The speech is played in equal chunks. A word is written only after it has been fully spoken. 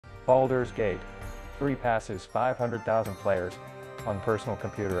Baldur's Gate 3 passes 500,000 players on personal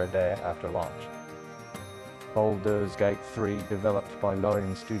computer a day after launch. Baldur's Gate 3, developed by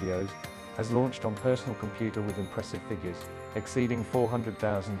Larian Studios, has launched on personal computer with impressive figures, exceeding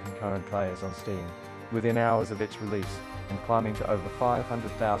 400,000 concurrent players on Steam within hours of its release, and climbing to over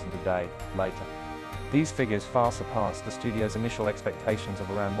 500,000 a day later. These figures far surpass the studio's initial expectations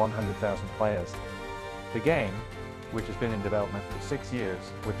of around 100,000 players. The game, which has been in development for 6 years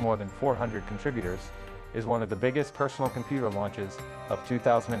with more than 400 contributors, is one of the biggest personal computer launches of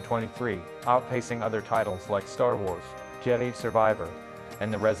 2023, outpacing other titles like Star Wars Jedi Survivor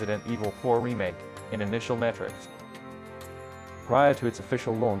and the Resident Evil 4 remake in initial metrics. Prior to its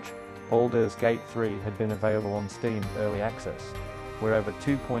official launch, Baldur's Gate 3 had been available on Steam Early Access, where over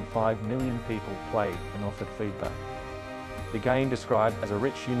 2.5 million people played and offered feedback. The game, described as a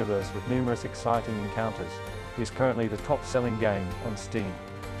rich universe with numerous exciting encounters, is currently the top-selling game on Steam.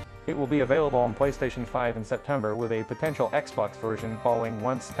 It will be available on PlayStation 5 in September, with a potential Xbox version following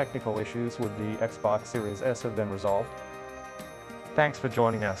once technical issues with the Xbox Series S have been resolved. Thanks for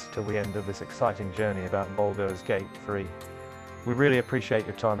joining us till the end of this exciting journey about Baldur's Gate 3. We really appreciate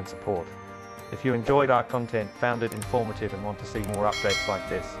your time and support. If you enjoyed our content, found it informative and want to see more updates like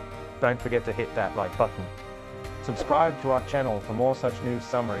this, don't forget to hit that like button. Subscribe to our channel for more such news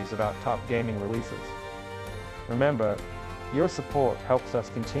summaries about top gaming releases. Remember, your support helps us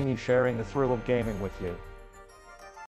continue sharing the thrill of gaming with you.